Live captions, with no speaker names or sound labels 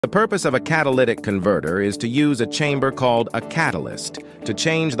The purpose of a catalytic converter is to use a chamber called a catalyst to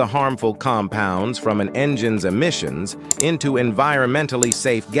change the harmful compounds from an engine's emissions into environmentally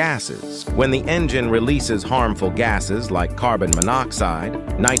safe gases. When the engine releases harmful gases like carbon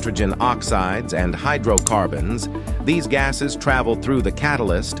monoxide, nitrogen oxides, and hydrocarbons, these gases travel through the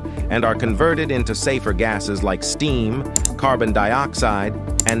catalyst and are converted into safer gases like steam, carbon dioxide,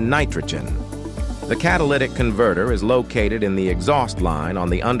 and nitrogen. The catalytic converter is located in the exhaust line on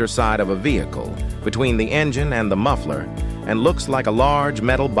the underside of a vehicle, between the engine and the muffler, and looks like a large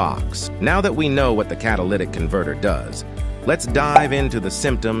metal box. Now that we know what the catalytic converter does, let's dive into the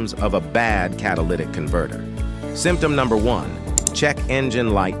symptoms of a bad catalytic converter. Symptom number 1, check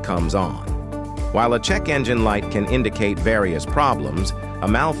engine light comes on. While a check engine light can indicate various problems, a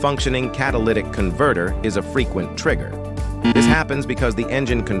malfunctioning catalytic converter is a frequent trigger. This happens because the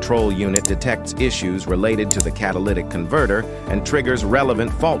engine control unit detects issues related to the catalytic converter and triggers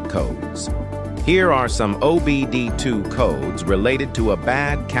relevant fault codes. Here are some OBD2 codes related to a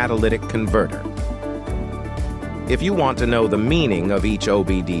bad catalytic converter. If you want to know the meaning of each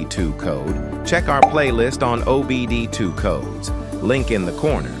OBD2 code, check our playlist on OBD2 codes, link in the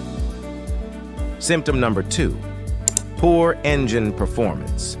corner. Symptom number 2, poor engine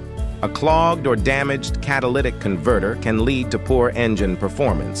performance. A clogged or damaged catalytic converter can lead to poor engine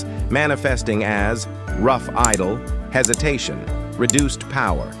performance, manifesting as rough idle, hesitation, reduced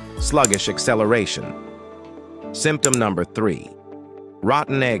power, sluggish acceleration. Symptom number 3,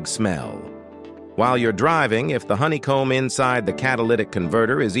 rotten egg smell. While you're driving, if the honeycomb inside the catalytic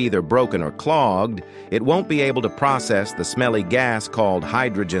converter is either broken or clogged, it won't be able to process the smelly gas called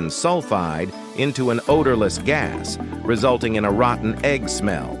hydrogen sulfide into an odorless gas, resulting in a rotten egg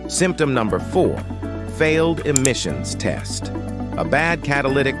smell. Symptom number 4, failed emissions test. A bad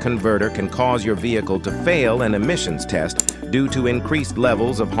catalytic converter can cause your vehicle to fail an emissions test due to increased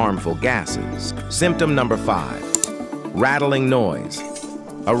levels of harmful gases. Symptom number 5, rattling noise.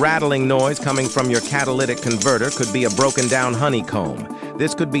 A rattling noise coming from your catalytic converter could be a broken down honeycomb.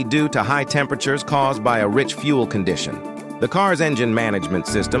 This could be due to high temperatures caused by a rich fuel condition. The car's engine management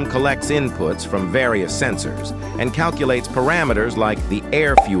system collects inputs from various sensors and calculates parameters like the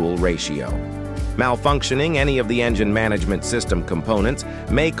air-fuel ratio. Malfunctioning any of the engine management system components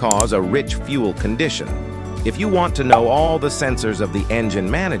may cause a rich fuel condition. If you want to know all the sensors of the engine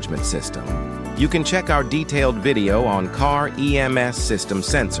management system, you can check our detailed video on car EMS system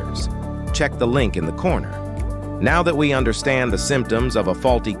sensors. Check the link in the corner. Now that we understand the symptoms of a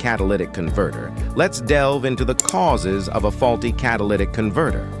faulty catalytic converter, let's delve into the causes of a faulty catalytic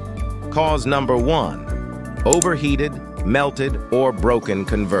converter. Cause number 1, overheated, melted, or broken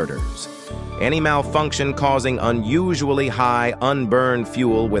converters. Any malfunction causing unusually high unburned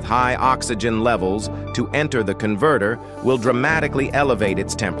fuel with high oxygen levels to enter the converter will dramatically elevate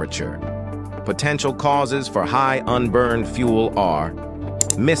its temperature. Potential causes for high unburned fuel are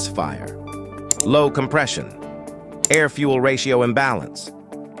misfire, low compression, air-fuel ratio imbalance,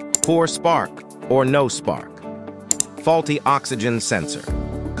 poor spark or no spark, faulty oxygen sensor.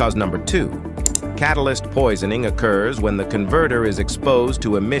 Cause number 2, catalyst poisoning occurs when the converter is exposed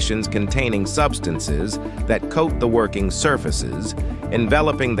to emissions containing substances that coat the working surfaces,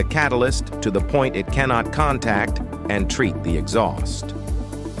 enveloping the catalyst to the point it cannot contact and treat the exhaust.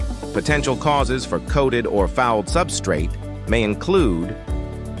 Potential causes for coated or fouled substrate may include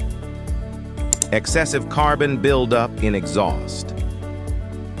excessive carbon buildup in exhaust,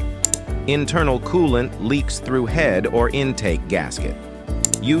 internal coolant leaks through head or intake gasket,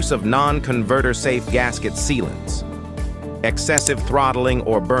 use of non-converter safe gasket sealants, excessive throttling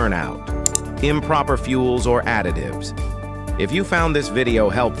or burnout, improper fuels or additives. If you found this video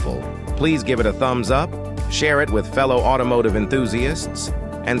helpful, please give it a thumbs up, share it with fellow automotive enthusiasts,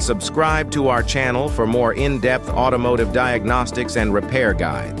 and subscribe to our channel for more in-depth automotive diagnostics and repair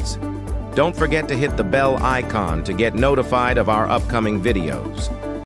guides. Don't forget to hit the bell icon to get notified of our upcoming videos.